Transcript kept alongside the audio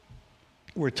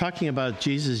we're talking about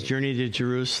Jesus' journey to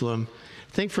Jerusalem.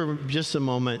 Think for just a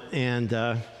moment, and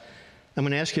I'm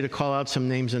going to ask you to call out some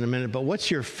names in a minute, but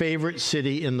what's your favorite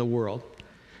city in the world?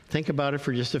 Think about it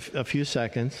for just a few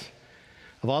seconds.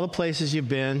 Of all the places you've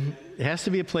been, it has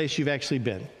to be a place you've actually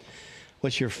been.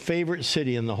 What's your favorite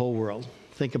city in the whole world?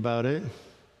 Think about it.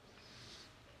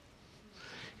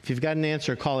 If you've got an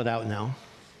answer, call it out now.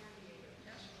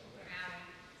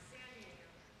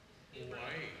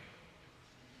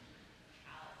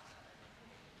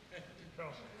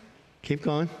 Keep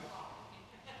going.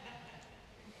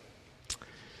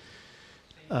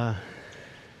 I'm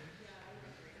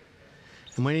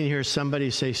waiting to hear somebody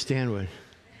say Stanwood.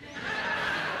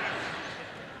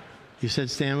 You said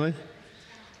Stanwood?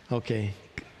 Okay.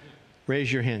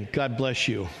 Raise your hand. God bless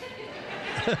you.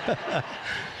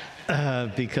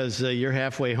 Because you're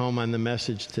halfway home on the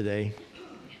message today.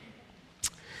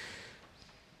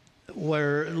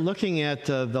 We're looking at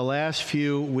the last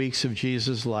few weeks of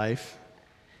Jesus' life.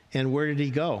 And where did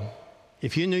he go?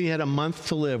 If you knew you had a month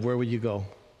to live, where would you go?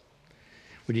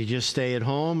 Would you just stay at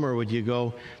home, or would you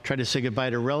go try to say goodbye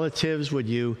to relatives? Would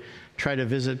you try to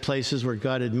visit places where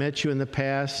God had met you in the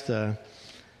past?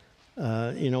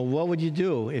 What would you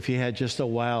do if you had just a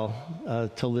while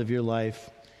to live your life?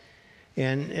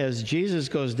 And as Jesus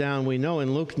goes down, we know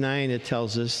in Luke 9 it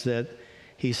tells us that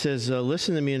he says,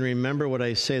 listen to me and remember what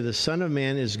I say. The Son of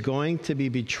Man is going to be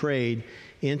betrayed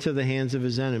into the hands of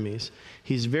his enemies.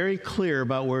 He's very clear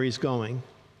about where he's going.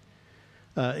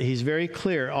 He's very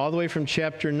clear all the way from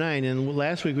chapter 9. And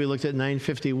last week we looked at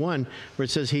 9:51, where it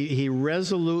says he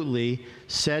resolutely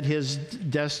set his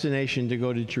destination to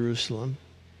go to Jerusalem.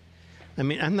 I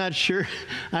mean, I'm not sure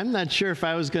if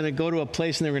I was going to go to a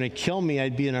place and they were going to kill me,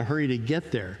 I'd be in a hurry to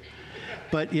get there.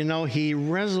 But, he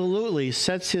resolutely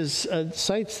sets his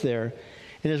sights there.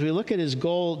 And as we look at his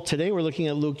goal, today we're looking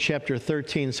at Luke chapter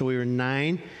 13. So we were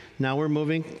 9. Now we're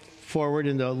moving forward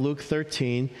into Luke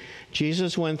 13.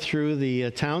 Jesus went through the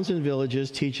towns and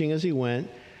villages, teaching as he went,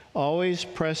 always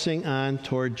pressing on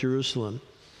toward Jerusalem.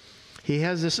 He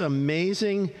has this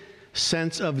amazing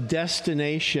sense of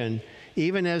destination,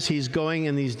 even as he's going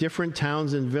in these different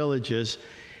towns and villages.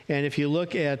 And if you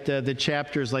look at the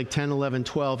chapters like 10, 11,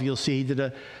 12, you'll see he did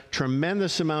a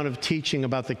tremendous amount of teaching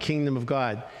about the kingdom of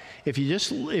God. If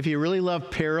you really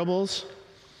love parables,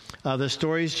 the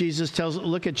stories Jesus tells,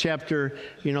 look at chapter,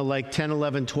 like 10,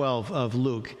 11, 12 of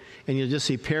Luke, and you'll just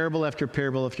see parable after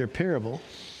parable after parable.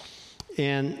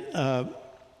 And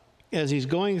as he's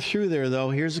going through there, though,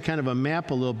 here's kind of a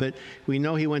map a little bit. We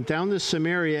know he went down to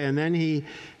Samaria, and then he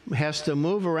has to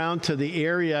move around to the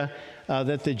area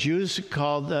that the Jews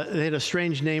called, they had a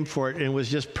strange name for it, and it was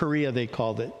just Perea, they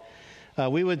called it.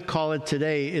 We would call it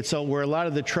today, it's where a lot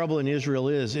of the trouble in Israel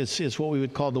is. It's what we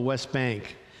would call the West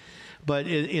Bank. But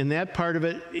in that part of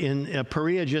it,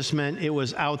 Perea just meant it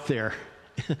was out there.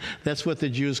 That's what the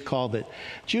Jews called it.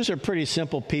 Jews are pretty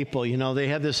simple people. They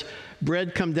had this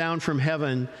bread come down from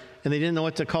heaven, and they didn't know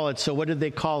what to call it. So what did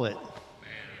they call it? Manna.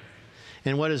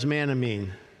 And what does manna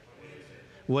mean?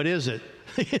 What is it?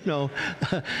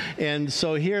 And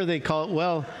so here they call it,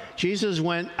 well, Jesus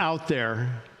went out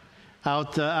there.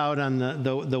 Out on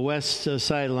the west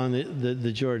side along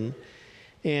the Jordan.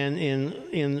 And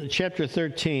in chapter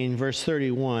 13, verse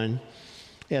 31,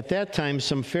 at that time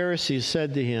some Pharisees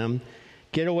said to him,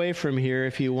 get away from here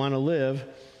if you want to live.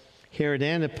 Herod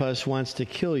Antipas wants to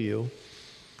kill you.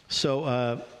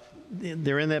 So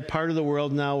they're in that part of the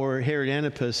world now where Herod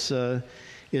Antipas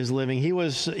is living. He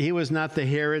was not the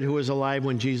Herod who was alive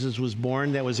when Jesus was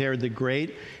born. That was Herod the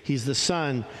Great. He's the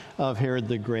son of Herod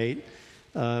the Great.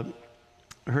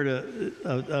 I heard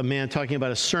a man talking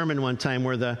about a sermon one time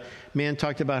where the man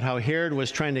talked about how Herod was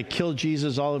trying to kill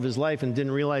Jesus all of his life and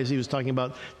didn't realize he was talking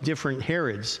about different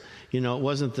Herods. It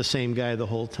wasn't the same guy the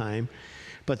whole time.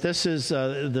 But this is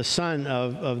the son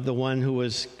of the one who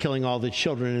was killing all the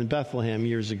children in Bethlehem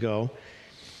years ago.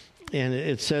 And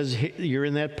it says you're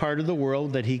in that part of the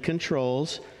world that he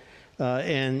controls,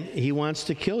 and he wants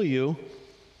to kill you.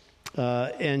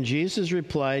 And Jesus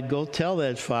replied, go tell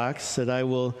that fox that I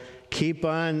will keep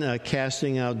on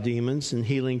casting out demons and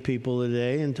healing people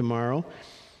today and tomorrow,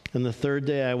 and the third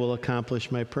day I will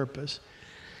accomplish my purpose.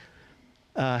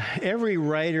 Every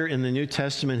writer in the New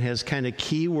Testament has kind of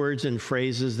key words and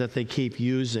phrases that they keep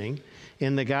using,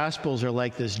 and the Gospels are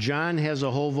like this. John has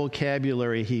a whole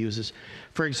vocabulary he uses.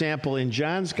 For example, in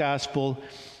John's Gospel,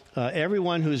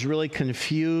 everyone who's really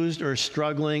confused or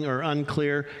struggling or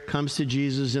unclear comes to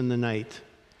Jesus in the night.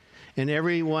 And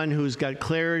everyone who's got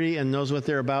clarity and knows what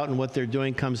they're about and what they're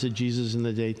doing comes to Jesus in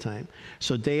the daytime.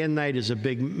 So day and night is a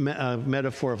big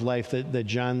metaphor of life that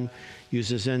John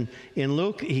uses. And in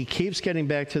Luke, he keeps getting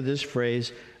back to this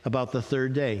phrase about the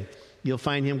third day. You'll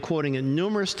find him quoting it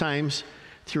numerous times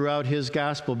throughout his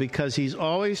gospel because he's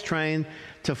always trying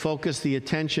to focus the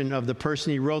attention of the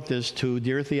person he wrote this to,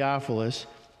 dear Theophilus,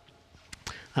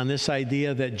 on this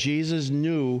idea that Jesus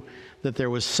knew that there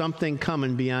was something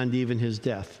coming beyond even his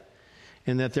death.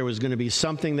 And that there was going to be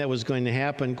something that was going to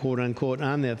happen, quote unquote,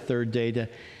 on that third day to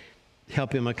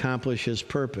help him accomplish his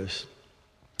purpose.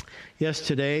 Yes,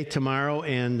 today, tomorrow,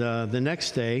 and the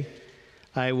next day,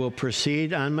 I will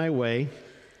proceed on my way,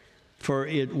 for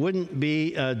it wouldn't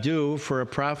be due for a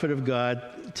prophet of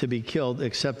God to be killed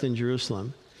except in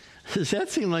Jerusalem. Does that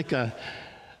seem like a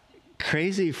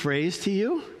crazy phrase to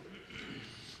you?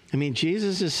 I mean,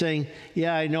 Jesus is saying,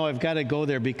 yeah, I know I've got to go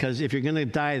there because if you're going to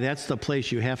die, that's the place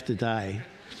you have to die.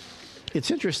 It's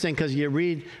interesting because you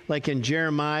read, like in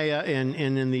Jeremiah and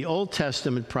in the Old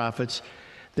Testament prophets,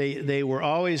 they were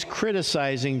always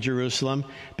criticizing Jerusalem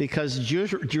because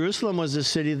Jerusalem was a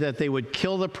city that they would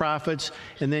kill the prophets,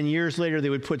 and then years later they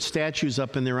would put statues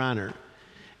up in their honor.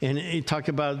 And he talked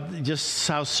about just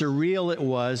how surreal it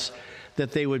was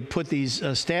that they would put these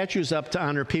statues up to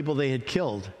honor people they had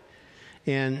killed.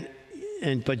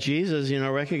 But Jesus,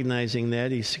 recognizing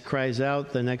that, he cries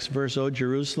out the next verse, "O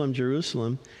Jerusalem,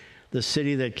 Jerusalem, the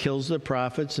city that kills the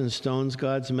prophets and stones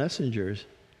God's messengers."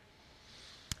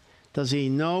 Does he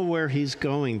know where he's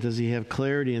going? Does he have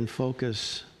clarity and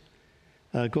focus?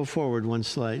 Go forward one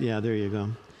slide. Yeah, there you go.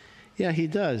 Yeah, he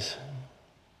does.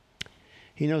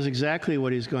 He knows exactly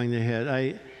what he's going to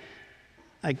hit.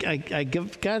 I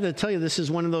got to tell you, this is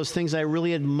one of those things I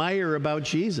really admire about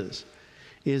Jesus,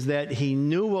 is that he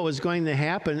knew what was going to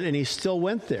happen and he still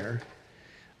went there.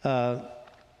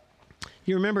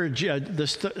 You remember the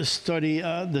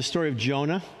story of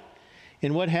Jonah?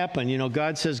 And what happened?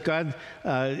 God says God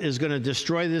is going to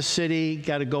destroy this city,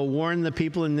 got to go warn the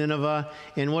people in Nineveh.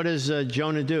 And what does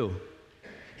Jonah do?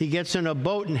 He gets in a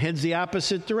boat and heads the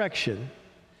opposite direction.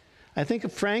 I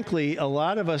think, frankly, a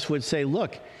lot of us would say,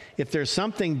 look, if there's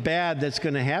something bad that's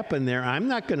going to happen there, I'm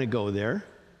not going to go there.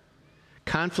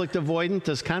 Conflict avoidant.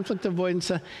 Does conflict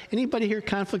avoidance, anybody here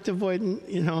conflict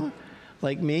avoidant,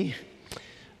 like me?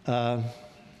 When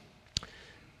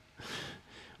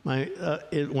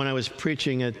I was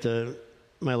preaching at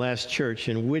my last church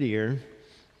in Whittier,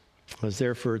 I was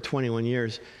there for 21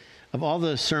 years. Of all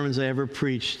the sermons I ever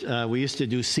preached, we used to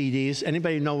do CDs.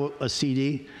 Anybody know a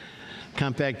CD?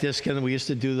 Compact disc, and we used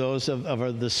to do those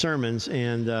of the sermons.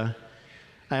 And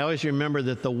I always remember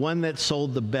that the one that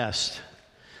sold the best,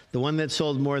 the one that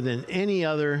sold more than any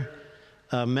other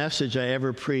message I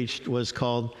ever preached, was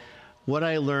called "What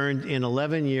I Learned in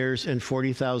 11 Years and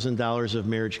 $40,000 of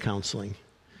Marriage Counseling."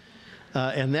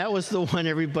 And that was the one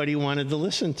everybody wanted to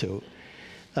listen to.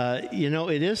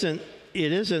 It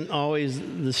isn't always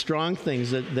the strong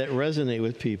things that resonate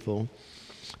with people.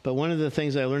 But one of the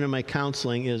things I learned in my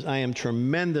counseling is I am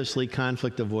tremendously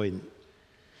conflict avoidant.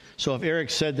 So if Eric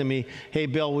said to me, "Hey,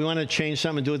 Bill, we want to change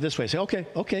something and do it this way," I say,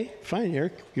 okay, fine,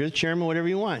 Eric. You're the chairman, whatever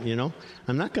you want,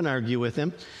 I'm not going to argue with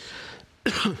him.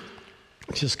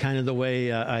 It's just kind of the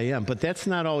way I am. But that's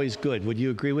not always good. Would you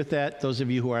agree with that, those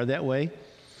of you who are that way?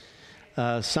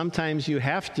 Sometimes you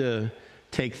have to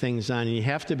take things on, and you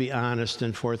have to be honest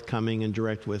and forthcoming and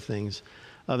direct with things.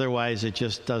 Otherwise, it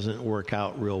just doesn't work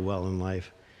out real well in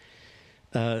life.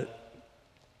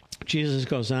 Jesus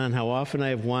goes on, "How often I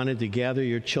have wanted to gather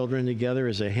your children together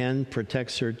as a hen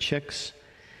protects her chicks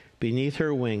beneath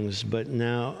her wings, but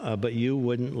you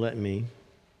wouldn't let me."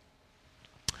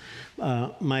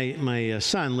 My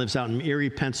son lives out in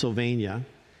Erie, Pennsylvania,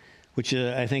 which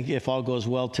I think, if all goes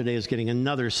well today, is getting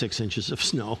another 6 inches of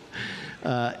snow.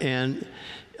 And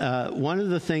one of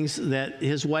the things that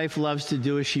his wife loves to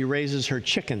do is she raises her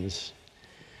chickens.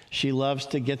 She loves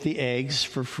to get the eggs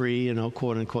for free,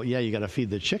 quote unquote. Yeah, you got to feed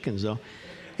the chickens though,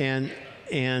 and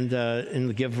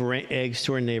give eggs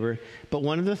to her neighbor. But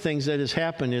one of the things that has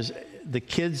happened is the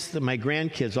kids, my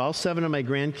grandkids, all 7 of my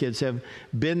grandkids have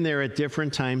been there at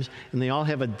different times, and they all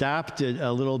have adopted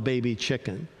a little baby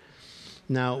chicken.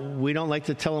 Now, we don't like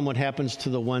to tell them what happens to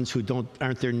the ones who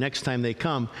aren't there next time they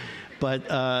come, but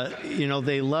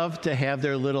they love to have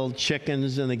their little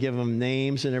chickens, and they give them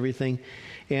names and everything.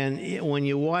 And when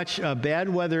you watch bad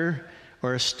weather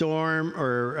or a storm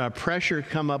or pressure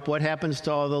come up, what happens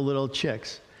to all the little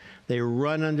chicks? They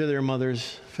run under their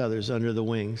mother's feathers, under the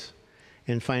wings,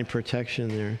 and find protection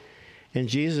there. And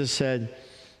Jesus said,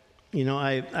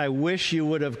 I wish you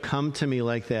would have come to me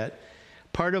like that.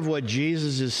 Part of what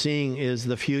Jesus is seeing is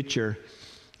the future.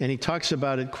 And he talks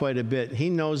about it quite a bit. He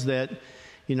knows that,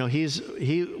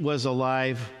 he was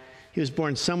alive. He was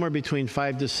born somewhere between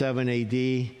 5 to 7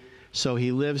 A.D., so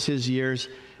he lives his years.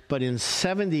 But in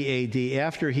 70 A.D.,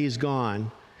 after he's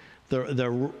gone,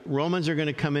 the Romans are going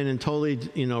to come in and totally,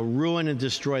 ruin and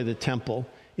destroy the temple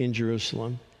in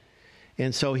Jerusalem.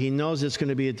 And so he knows it's going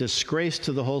to be a disgrace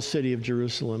to the whole city of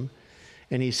Jerusalem.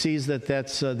 And he sees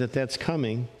that's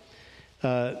coming.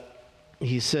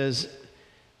 He says,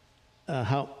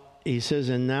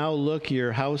 and now look,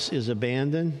 your house is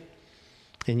abandoned,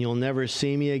 and you'll never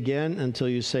see me again until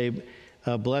you say,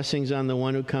 blessings on the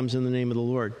one who comes in the name of the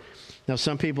Lord. Now,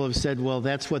 some people have said, well,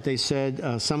 that's what they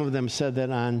said. Some of them said that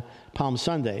on Palm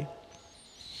Sunday.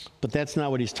 But that's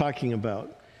not what he's talking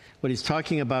about. What he's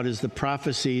talking about is the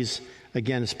prophecies,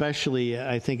 again, especially,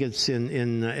 I think it's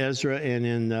in Ezra and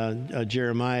in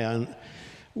Jeremiah,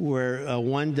 where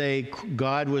one day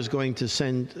God was going to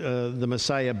send the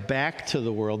Messiah back to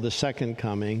the world, the second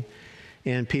coming,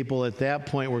 and people at that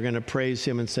point were going to praise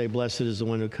him and say, blessed is the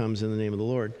one who comes in the name of the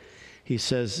Lord. He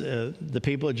says the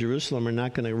people of Jerusalem are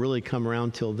not going to really come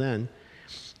around till then.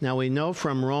 Now we know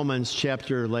from Romans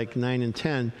chapter 9 and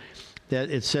 10 that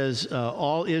it says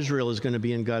all Israel is going to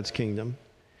be in God's kingdom.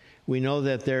 We know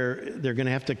that they're going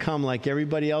to have to come like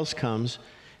everybody else comes,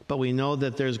 but we know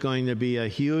that there's going to be a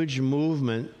huge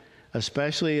movement,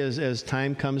 especially as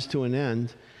time comes to an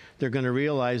end. They're going to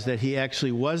realize that he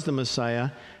actually was the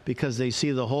Messiah because they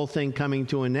see the whole thing coming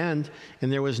to an end,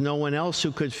 and there was no one else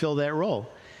who could fill that role.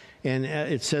 And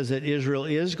it says that Israel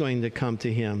is going to come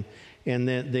to him, and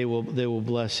that they will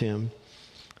bless him.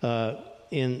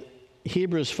 In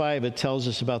Hebrews 5, it tells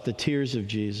us about the tears of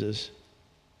Jesus.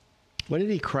 What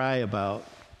did he cry about?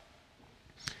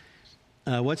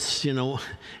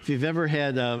 If you've ever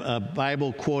had a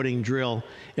Bible quoting drill,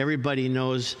 everybody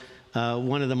knows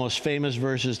one of the most famous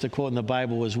verses to quote in the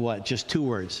Bible was what? Just 2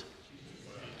 words.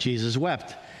 Jesus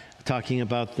wept, talking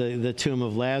about the tomb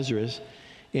of Lazarus.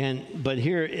 But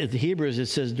here at the Hebrews, it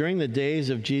says, during the days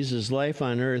of Jesus' life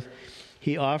on earth,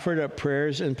 he offered up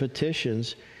prayers and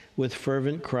petitions with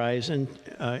fervent cries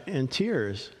and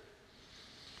tears.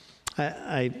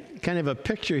 I kind of have a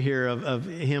picture here of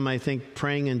him, I think,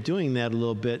 praying and doing that a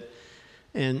little bit.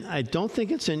 And I don't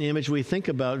think it's an image we think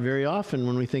about very often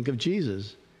when we think of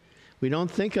Jesus. We don't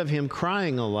think of him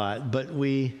crying a lot, but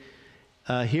we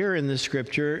hear in the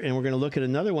scripture, and we're going to look at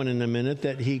another one in a minute,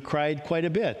 that he cried quite a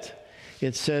bit.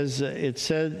 It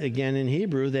said again in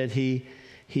Hebrew that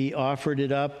he offered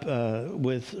it up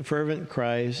with fervent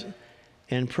cries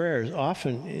and prayers,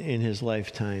 often in his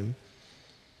lifetime.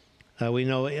 We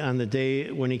know on the day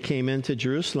when he came into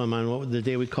Jerusalem, on the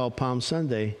day we call Palm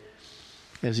Sunday,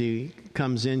 as he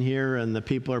comes in here and the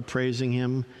people are praising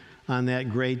him on that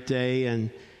great day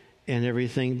and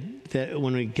everything, that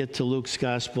when we get to Luke's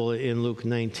gospel in Luke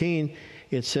 19,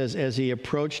 it says, as he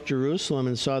approached Jerusalem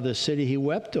and saw the city, he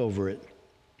wept over it.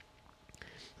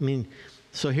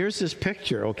 So here's this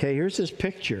picture, okay? Here's this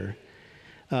picture.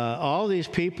 All these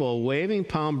people waving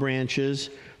palm branches,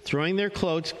 throwing their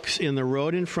cloaks in the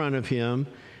road in front of him,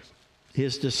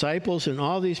 his disciples and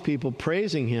all these people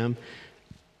praising him,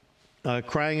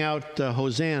 crying out,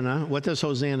 Hosanna. What does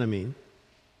Hosanna mean?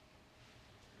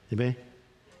 Anybody?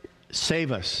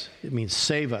 Save us. It means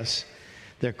save us.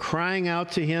 They're crying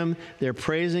out to him. They're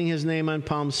praising his name on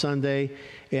Palm Sunday.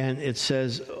 And he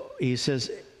says,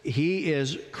 he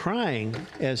is crying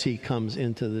as he comes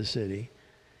into the city.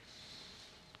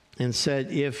 And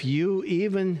said, if you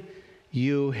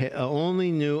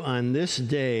only knew on this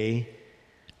day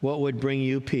what would bring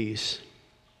you peace,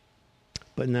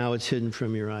 but now it's hidden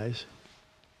from your eyes.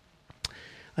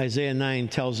 Isaiah 9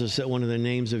 tells us that one of the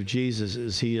names of Jesus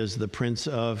is he is the Prince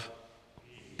of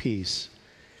Peace.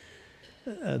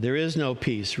 There is no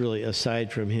peace really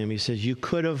aside from him. He says, you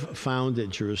could have found it,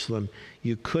 Jerusalem.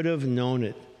 You could have known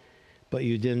it, but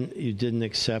you didn't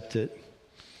accept it.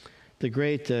 The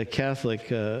great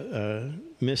Catholic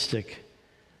mystic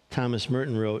Thomas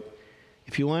Merton wrote,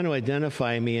 if you want to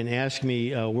identify me and ask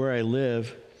me where I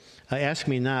live, ask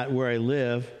me not where I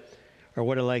live or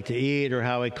what I like to eat or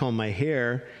how I comb my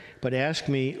hair, but ask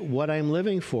me what I'm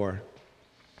living for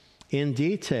in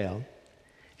detail,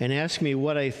 and ask me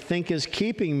what I think is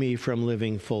keeping me from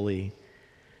living fully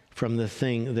from the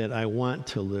thing that I want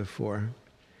to live for.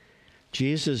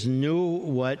 Jesus knew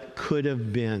what could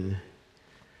have been.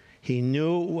 He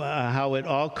knew how it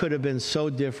all could have been so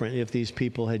different if these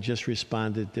people had just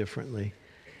responded differently.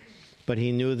 But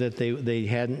he knew that they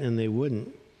hadn't and they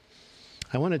wouldn't.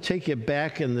 I want to take you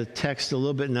back in the text a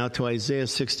little bit now to Isaiah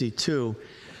 62,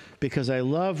 because I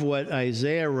love what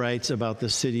Isaiah writes about the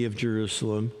city of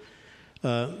Jerusalem.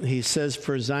 He says,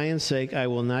 for Zion's sake, I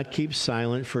will not keep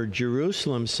silent. For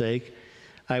Jerusalem's sake,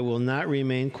 I will not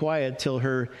remain quiet till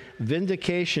her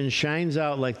vindication shines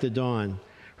out like the dawn,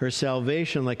 her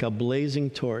salvation like a blazing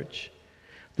torch.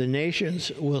 The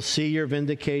nations will see your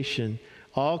vindication,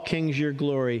 all kings your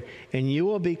glory, and you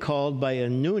will be called by a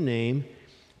new name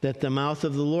that the mouth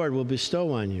of the Lord will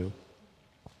bestow on you.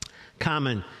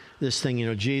 Common, this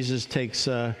thing, Jesus takes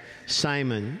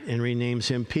Simon and renames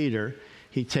him Peter.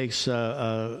 He takes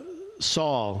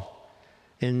Saul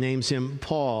and names him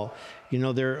Paul.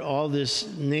 All this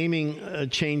naming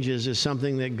changes is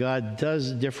something that God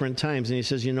does different times. And he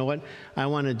says, you know what? I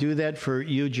want to do that for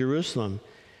you, Jerusalem.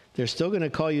 They're still going to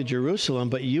call you Jerusalem,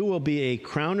 but you will be a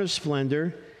crown of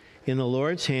splendor in the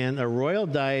Lord's hand, a royal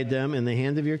diadem in the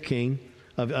hand of your king,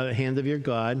 hand of your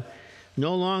God.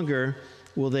 No longer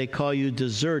will they call you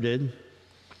deserted,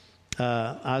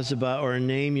 Azabah, or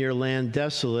name your land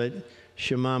desolate,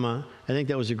 Shemama. I think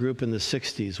that was a group in the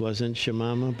 60s, wasn't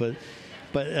Shemama?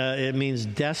 But it means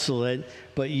desolate.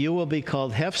 But you will be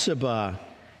called Hephzibah.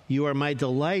 You are my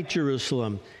delight,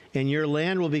 Jerusalem. And your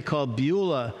land will be called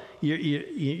Beulah.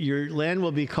 Your land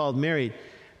will be called married.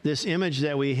 This image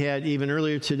that we had even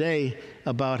earlier today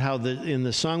about how in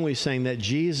the song we sang that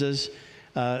Jesus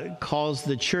calls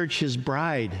the church his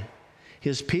bride.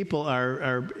 His people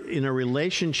are in a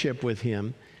relationship with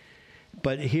him.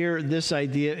 But here, this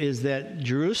idea is that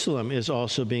Jerusalem is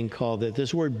also being called it.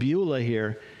 This word Beulah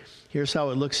here, here's how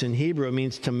it looks in Hebrew. It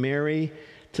means to marry,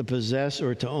 to possess,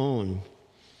 or to own.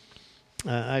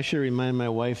 I should remind my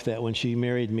wife that when she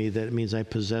married me, that it means I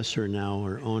possess her now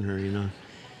or own her,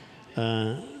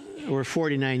 We're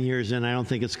 49 years in. I don't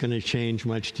think it's going to change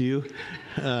much, do you?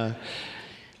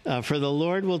 For the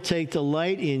Lord will take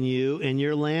delight in you, and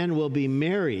your land will be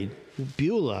married,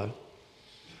 Beulah.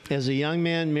 As a young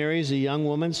man marries a young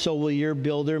woman, so will your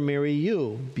builder marry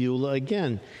you, Beulah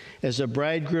again. As a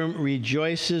bridegroom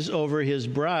rejoices over his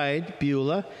bride,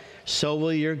 Beulah, so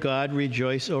will your God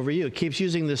rejoice over you. It keeps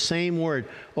using the same word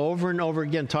over and over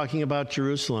again, talking about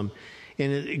Jerusalem.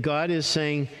 And God is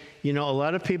saying, a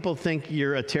lot of people think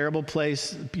you're a terrible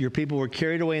place. Your people were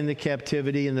carried away into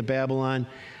captivity in the Babylon.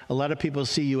 A lot of people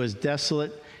see you as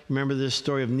desolate. Remember this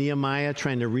story of Nehemiah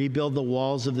trying to rebuild the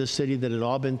walls of the city that had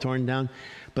all been torn down.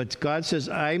 But God says,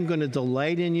 I'm going to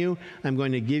delight in you. I'm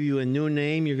going to give you a new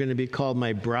name. You're going to be called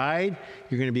my bride.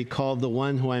 You're going to be called the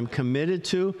one who I'm committed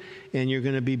to. And you're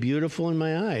going to be beautiful in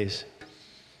my eyes.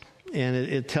 And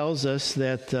it tells us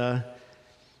that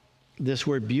this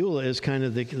word Beulah is kind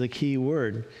of the key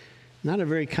word. Not a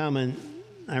very common,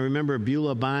 I remember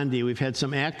Beulah Bondi. We've had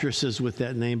some actresses with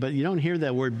that name, but you don't hear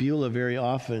that word Beulah very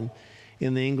often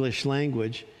in the English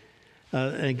language.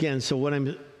 Again,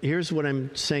 so here's what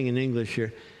I'm saying in English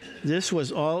here. This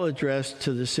was all addressed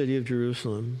to the city of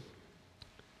Jerusalem.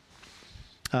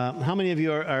 How many of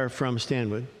you are from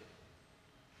Stanwood?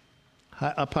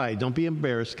 Up high. Don't be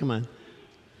embarrassed. Come on.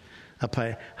 Up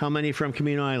high. How many from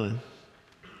Camino Island?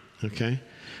 Okay.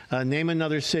 Name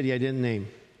another city I didn't name.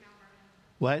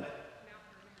 What?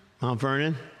 Mount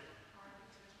Vernon?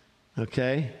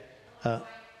 Okay.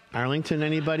 Arlington,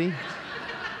 anybody?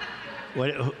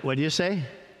 What do you say?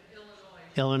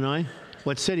 Illinois.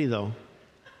 What city, though?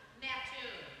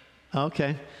 Mattoon.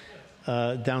 Okay.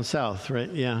 Down south,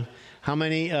 right? Yeah. How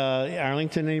many?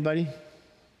 Arlington, anybody?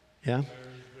 Yeah?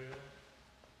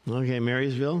 Okay,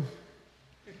 Marysville.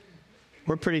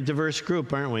 We're a pretty diverse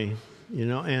group, aren't we?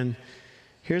 And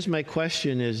here's my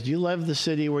question is, do you love the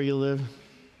city where you live?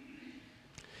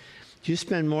 Do you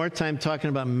spend more time talking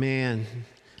about, man,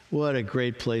 what a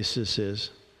great place this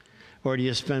is? Or do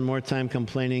you spend more time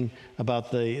complaining about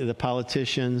the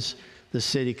politicians, the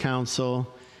city council,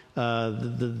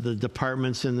 the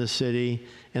departments in the city,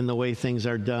 and the way things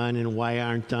are done and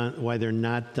why they're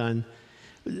not done?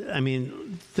 I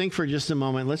mean, think for just a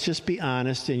moment. Let's just be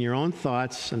honest in your own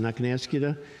thoughts. I'm not going to ask you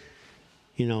to,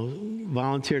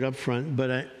 volunteer it up front,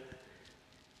 but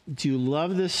do you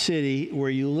love the city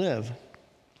where you live?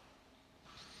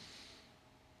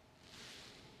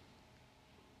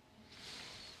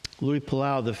 Louis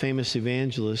Palau, the famous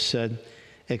evangelist, said,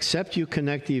 except you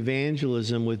connect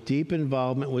evangelism with deep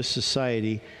involvement with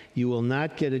society, you will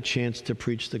not get a chance to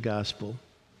preach the gospel.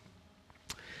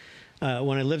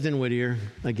 When I lived in Whittier,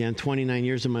 again, 29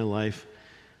 years of my life,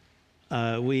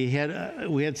 we had a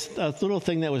little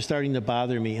thing that was starting to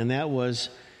bother me, and that was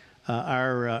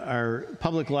our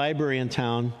public library in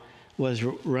town was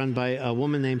run by a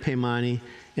woman named Paimani,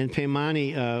 and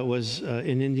Paimani was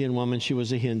an Indian woman. She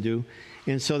was a Hindu.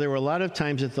 And so there were a lot of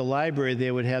times at the library they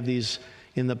would have these,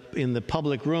 in the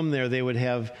public room there, they would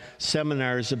have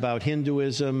seminars about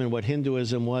Hinduism and what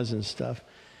Hinduism was and stuff.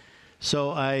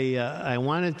 So I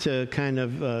wanted to kind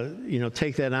of,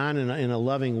 take that on in a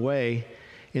loving way.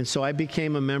 And so I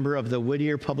became a member of the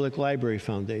Whittier Public Library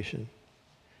Foundation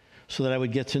so that I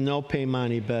would get to know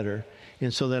Paimani better,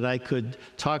 and so that I could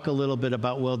talk a little bit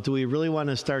about, well, do we really want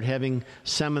to start having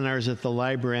seminars at the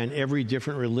library on every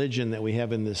different religion that we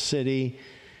have in this city?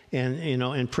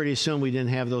 And pretty soon we didn't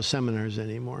have those seminars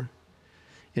anymore.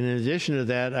 And in addition to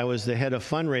that, I was the head of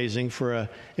fundraising for an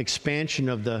expansion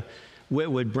of the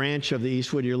Whitwood branch of the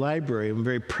East Whittier Library. I'm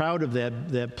very proud of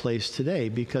that place today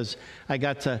because I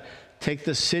got to take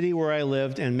the city where I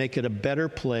lived and make it a better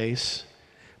place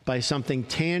by something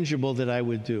tangible that I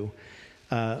would do.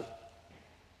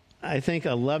 I think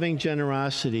a loving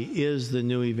generosity is the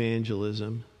new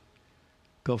evangelism.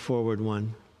 Go forward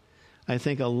one. I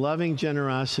think a loving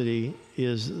generosity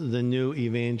is the new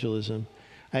evangelism.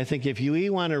 I think if we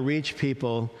want to reach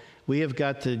people, we have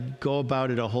got to go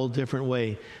about it a whole different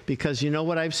way. Because you know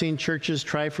what I've seen churches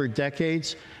try for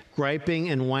decades? Griping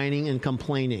and whining and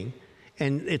complaining.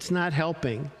 And it's not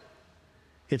helping.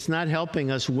 It's not helping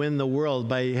us win the world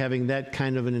by having that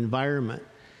kind of an environment.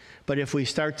 But if we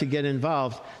start to get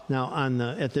involved, now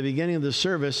at the beginning of the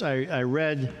service, I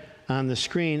read on the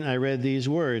screen, I read these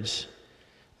words.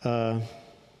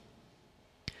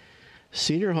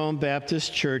 Cedar Home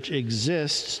Baptist Church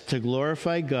exists to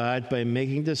glorify God by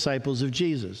making disciples of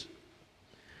Jesus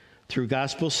through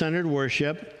gospel-centered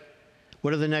worship.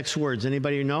 What are the next words?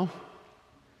 Anybody know?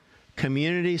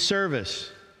 Community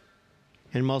service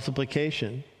and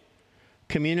multiplication.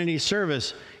 Community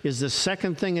service is the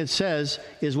second thing it says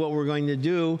is what we're going to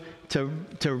do to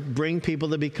bring people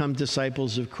to become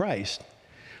disciples of Christ.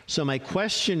 So my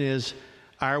question is,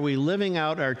 are we living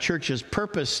out our church's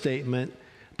purpose statement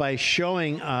by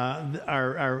showing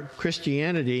our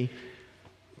Christianity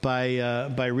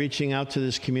by reaching out to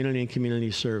this community and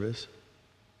community service?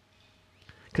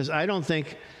 Because I don't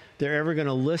think they're ever going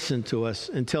to listen to us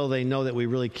until they know that we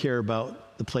really care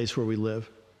about the place where we live.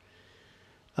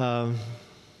 I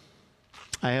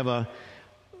have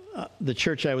the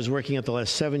church I was working at the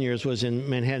last 7 years was in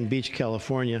Manhattan Beach,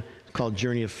 California, called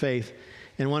Journey of Faith.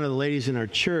 And one of the ladies in our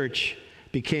church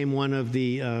became one of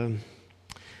the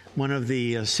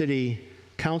city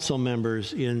council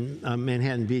members in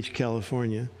Manhattan Beach,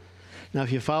 California. Now,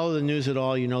 if you follow the news at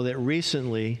all, you know that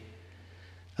recently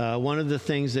one of the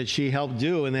things that she helped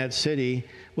do in that city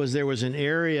was there was an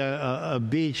area, a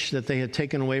beach that they had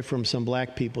taken away from some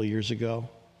black people years ago.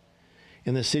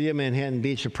 In the city of Manhattan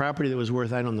Beach, a property that was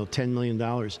worth, I don't know, $10 million.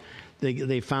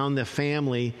 They found the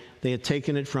family they had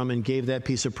taken it from and gave that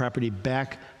piece of property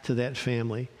back to that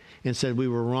family and said, we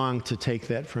were wrong to take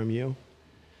that from you.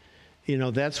 You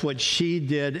know, that's what she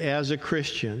did as a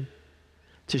Christian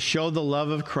to show the love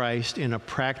of Christ in a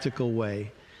practical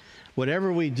way.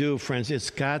 Whatever we do, friends,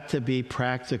 it's got to be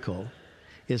practical.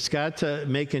 It's got to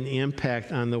make an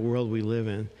impact on the world we live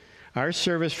in. Our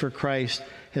service for Christ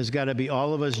has got to be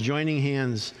all of us joining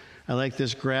hands. I like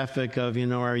this graphic of,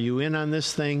 are you in on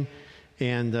this thing?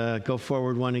 And go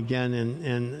forward one again,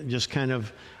 and just kind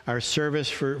of our service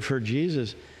for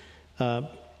Jesus. I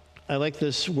like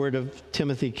this word of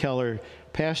Timothy Keller.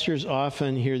 Pastors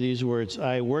often hear these words,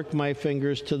 I work my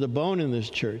fingers to the bone in this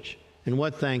church, and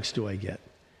what thanks do I get?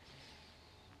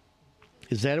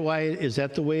 Is that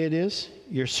the way it is?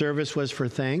 Your service was for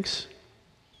thanks?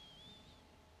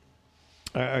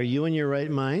 Are you in your right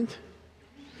mind?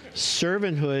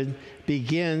 Servanthood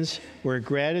begins where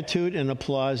gratitude and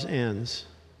applause ends.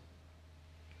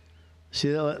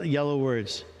 See the yellow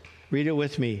words? Read it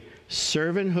with me.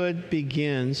 Servanthood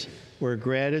begins where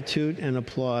gratitude and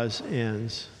applause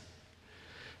ends.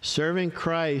 Serving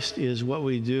Christ is what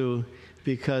we do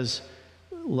because,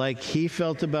 like he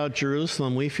felt about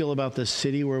Jerusalem, we feel about the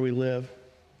city where we live.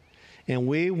 And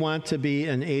we want to be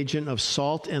an agent of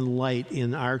salt and light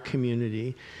in our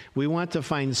community. We want to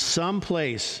find some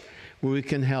place where we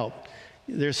can help.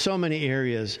 There's so many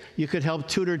areas. You could help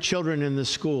tutor children in the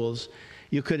schools.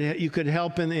 You could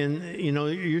help in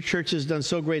your church has done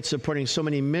so great supporting so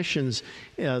many missions,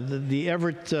 the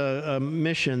Everett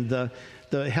mission,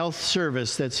 the health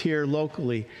service that's here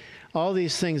locally. All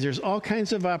these things, there's all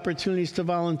kinds of opportunities to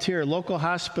volunteer. Local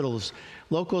hospitals,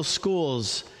 local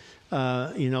schools,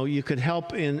 you could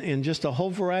help in just a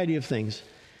whole variety of things.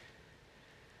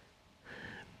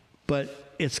 But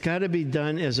it's got to be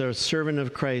done as a servant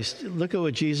of Christ. Look at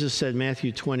what Jesus said,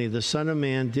 Matthew 20. The Son of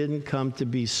Man didn't come to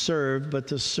be served, but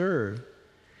to serve,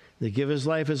 to give his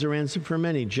life as a ransom for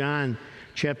many. John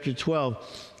chapter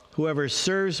 12. Whoever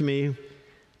serves me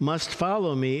must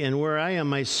follow me, and where I am,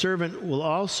 my servant will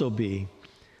also be.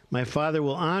 My Father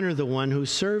will honor the one who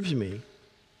serves me.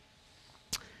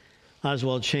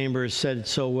 Oswald Chambers said it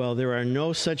so well. There are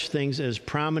no such things as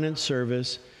prominent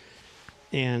service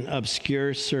and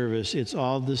obscure service. It's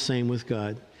all the same with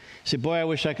God. You say, boy, I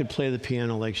wish I could play the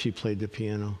piano like she played the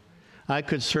piano. I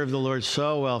could serve the Lord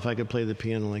so well if I could play the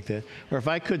piano like that. Or if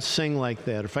I could sing like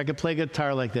that. Or if I could play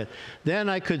guitar like that. Then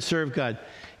I could serve God.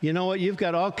 You know what? You've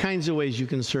got all kinds of ways you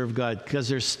can serve God because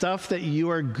there's stuff that you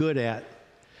are good at.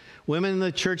 Women in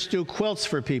the church do quilts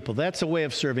for people. That's a way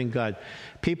of serving God.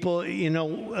 People,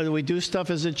 we do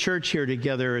stuff as a church here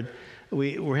together.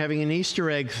 We're having an Easter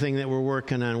egg thing that we're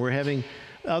working on. We're having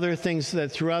other things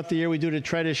that throughout the year we do to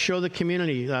try to show the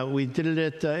community. We did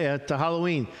it at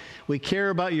Halloween. We care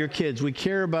about your kids. We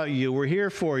care about you. We're here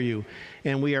for you.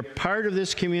 And we are part of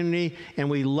this community, and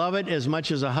we love it as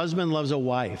much as a husband loves a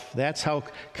wife. That's how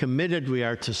committed we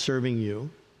are to serving you.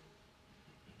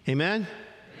 Amen?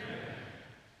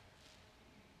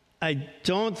 I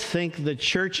don't think the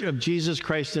Church of Jesus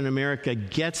Christ in America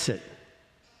gets it.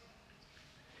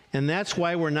 And that's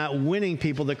why we're not winning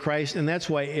people to Christ. And that's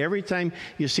why every time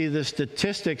you see the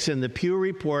statistics in the Pew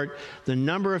Report, the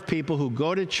number of people who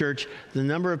go to church, the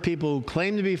number of people who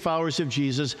claim to be followers of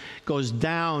Jesus goes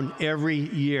down every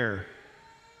year.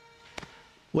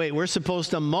 Wait, we're supposed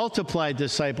to multiply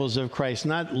disciples of Christ,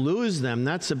 not lose them,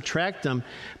 not subtract them,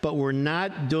 but we're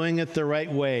not doing it the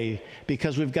right way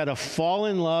because we've got to fall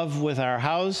in love with our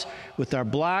house, with our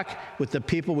block, with the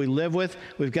people we live with.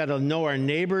 We've got to know our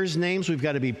neighbors' names. We've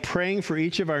got to be praying for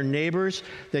each of our neighbors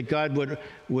that God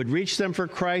would reach them for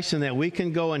Christ and that we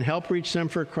can go and help reach them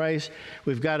for Christ.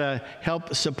 We've got to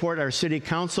help support our city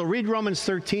council. Read Romans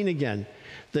 13 again.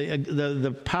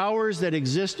 The powers that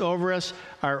exist over us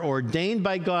are ordained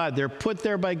by God. They're put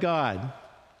there by God.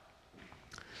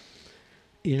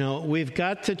 We've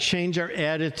got to change our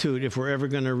attitude if we're ever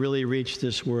going to really reach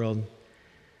this world.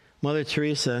 Mother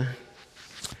Teresa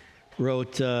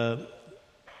wrote,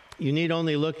 you need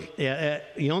only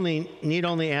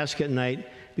ask at night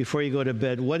before you go to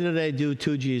bed, what did I do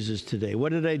to Jesus today?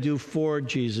 What did I do for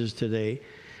Jesus today?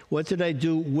 What did I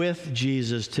do with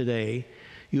Jesus today?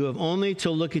 You have only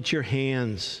to look at your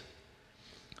hands.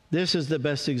 This is the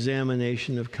best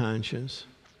examination of conscience.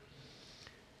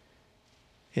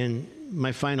 And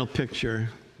my final picture,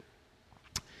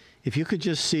 if you could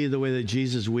just see the way that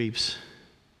Jesus weeps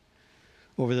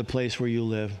over the place where you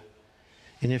live,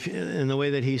 and the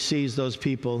way that he sees those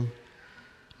people.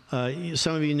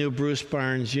 Some of you knew Bruce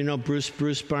Barnes. You know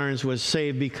Bruce Barnes was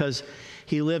saved because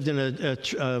he lived in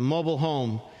a mobile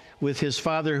home with his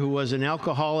father, who was an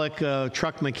alcoholic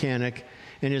truck mechanic,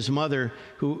 and his mother,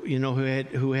 who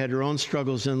had her own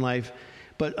struggles in life.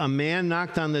 But a man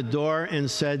knocked on the door and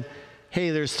said, "Hey,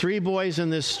 there's 3 boys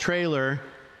in this trailer.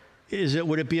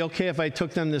 Would it be okay if I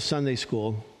took them to Sunday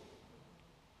school?"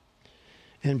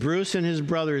 And Bruce and his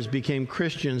brothers became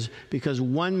Christians because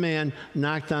one man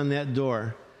knocked on that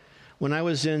door. When I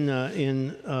was in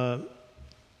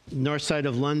north side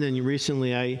of London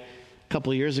recently, a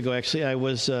couple of years ago, actually, I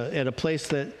was at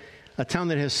a town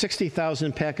that has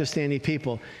 60,000 Pakistani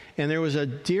people. And there was a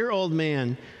dear old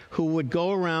man who would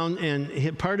go around,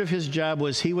 and part of his job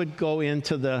was he would go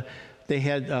into they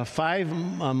had 5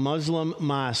 Muslim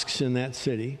mosques in that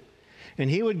city. And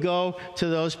he would go to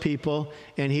those people,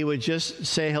 and he would just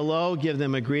say hello, give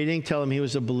them a greeting, tell them he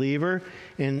was a believer.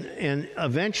 And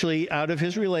eventually, out of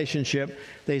his relationship,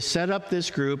 they set up this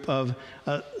group of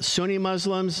Sunni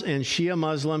Muslims and Shia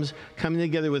Muslims coming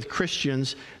together with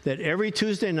Christians, that every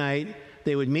Tuesday night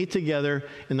they would meet together,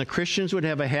 and the Christians would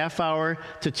have a half hour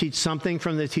to teach something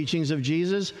from the teachings of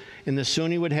Jesus, and the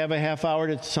Sunni would have a half hour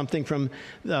to something from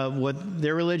what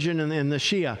their religion and the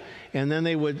Shia. And then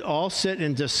they would all sit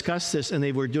and discuss this, and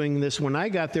they were doing this. When I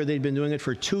got there, they'd been doing it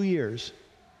for 2 years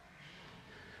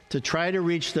to try to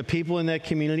reach the people in that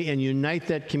community and unite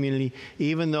that community,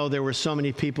 even though there were so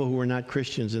many people who were not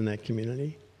Christians in that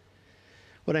community.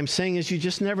 What I'm saying is, you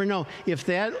just never know. If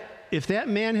that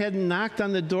man hadn't knocked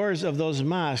on the doors of those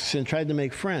mosques and tried to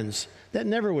make friends, that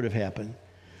never would have happened.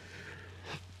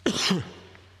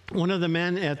 One of the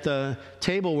men at the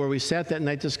table where we sat that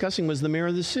night discussing was the mayor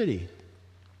of the city,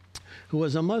 who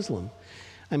was a Muslim.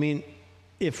 I mean,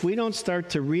 if we don't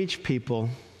start to reach people,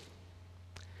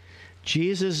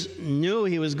 Jesus knew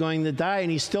he was going to die,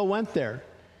 and he still went there.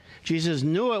 Jesus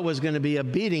knew it was going to be a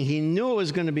beating. He knew it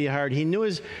was going to be hard. He knew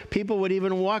his people would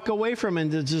even walk away from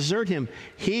him and desert him.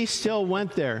 He still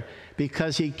went there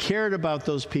because he cared about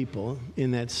those people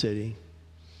in that city.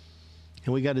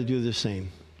 And we got to do the same.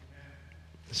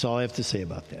 That's all I have to say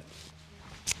about that.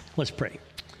 Let's pray.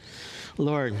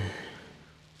 Lord,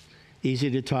 easy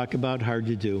to talk about, hard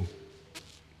to do,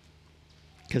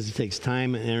 because it takes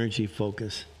time and energy,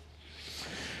 focus.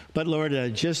 But Lord,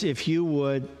 just if you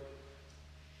would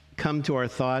come to our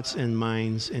thoughts and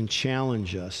minds and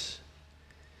challenge us,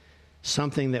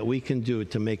 something that we can do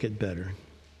to make it better.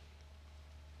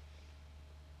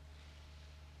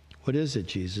 What is it,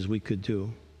 Jesus, we could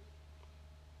do?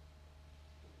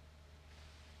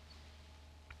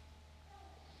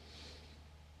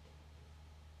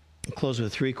 I'll close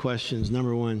with 3 questions.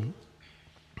 Number 1,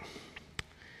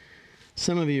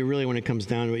 some of you really, when it comes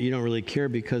down to it, you don't really care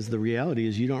because the reality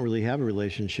is you don't really have a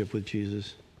relationship with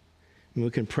Jesus. And we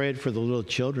can pray it for the little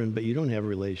children, but you don't have a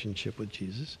relationship with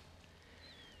Jesus.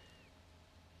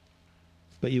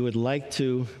 But you would like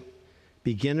to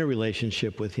begin a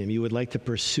relationship with him. You would like to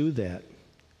pursue that.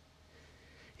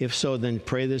 If so, then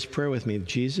pray this prayer with me.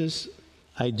 Jesus,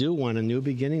 I do want a new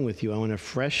beginning with you. I want a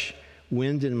fresh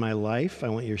wind in my life. I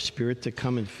want your Spirit to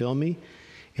come and fill me.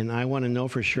 And I want to know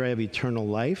for sure I have eternal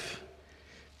life.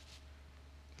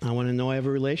 I want to know I have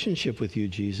a relationship with you,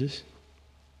 Jesus.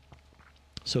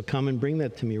 So come and bring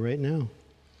that to me right now.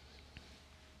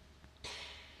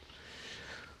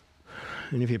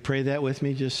 And if you pray that with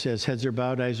me, just as heads are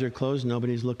bowed, eyes are closed,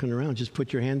 nobody's looking around, just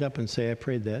put your hand up and say, I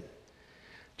prayed that.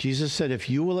 Jesus said, if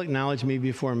you will acknowledge me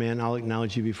before man, I'll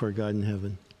acknowledge you before God in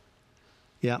heaven.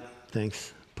 Yeah,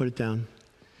 thanks. Put it down.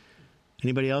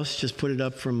 Anybody else? Just put it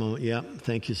up for a moment. Yeah,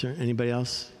 thank you, sir. Anybody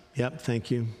else? Yep,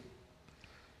 thank you.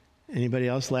 Anybody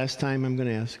else? Last time I'm going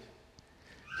to ask.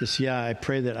 Just, yeah, I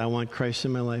pray that I want Christ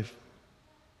in my life.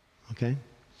 Okay?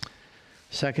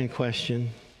 Second question.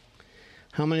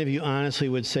 How many of you honestly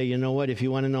would say, you know what, if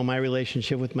you want to know my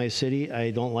relationship with my city,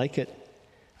 I don't like it.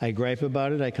 I gripe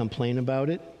about it. I complain about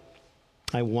it.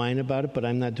 I whine about it, but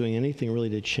I'm not doing anything really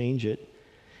to change it.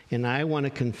 And I want to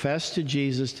confess to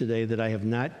Jesus today that I have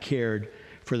not cared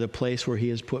for the place where he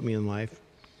has put me in life.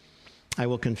 I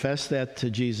will confess that to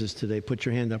Jesus today. Put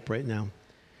your hand up right now.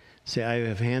 Say, I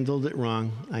have handled it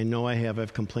wrong. I know I have.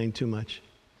 I've complained too much.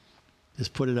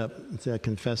 Just put it up and say, I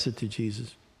confess it to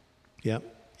Jesus. Yep.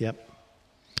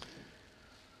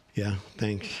 Yeah,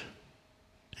 thanks.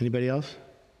 Anybody else?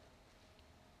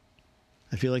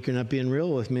 I feel like you're not being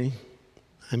real with me.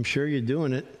 I'm sure you're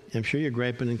doing it. I'm sure you're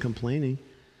griping and complaining.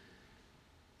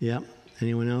 Yep.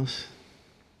 Anyone else?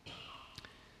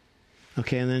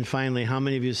 Okay, and then finally, how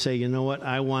many of you say, you know what,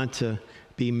 I want to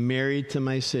be married to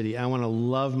my city. I want to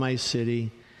love my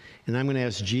city. And I'm going to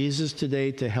ask Jesus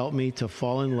today to help me to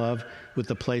fall in love with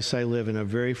the place I live in a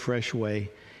very fresh way.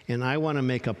 And I want to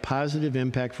make a positive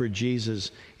impact for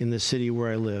Jesus in the city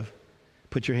where I live.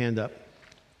 Put your hand up.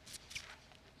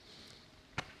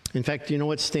 In fact, you know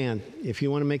what? Stand. If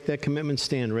you want to make that commitment,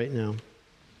 stand right now.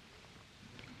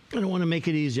 I don't want to make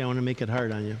it easy. I want to make it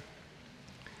hard on you.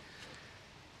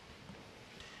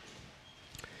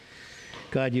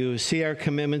 God, you see our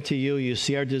commitment to you. You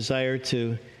see our desire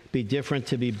to be different,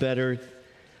 to be better,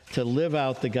 to live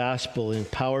out the gospel in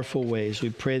powerful ways. We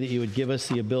pray that you would give us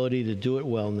the ability to do it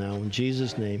well now. In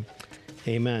Jesus' name,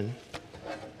 amen.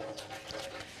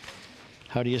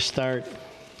 How do you start?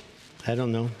 I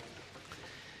don't know.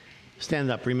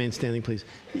 Stand up. Remain standing, please.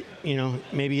 You know,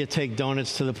 maybe you take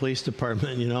donuts to the police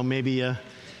department. You know, maybe you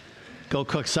go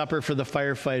cook supper for the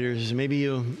firefighters. Maybe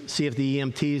you see if the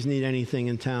EMTs need anything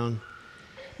in town.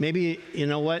 Maybe, you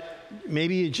know what?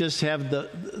 Maybe you just have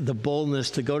the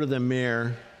boldness to go to the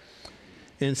mayor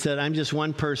and said, I'm just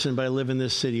one person, but I live in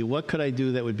this city. What could I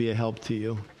do that would be a help to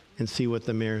you? And see what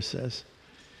the mayor says.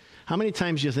 How many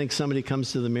times do you think somebody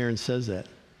comes to the mayor and says that?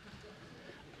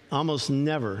 Almost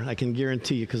never, I can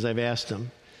guarantee you, because I've asked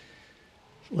them.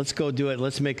 Let's go do it.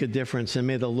 Let's make a difference. And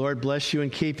may the Lord bless you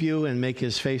and keep you and make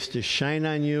his face to shine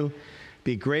on you,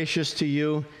 be gracious to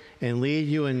you, and lead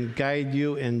you and guide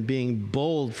you in being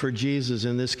bold for Jesus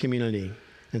in this community.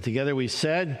 And together we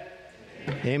said,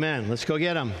 amen. Let's go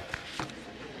get him.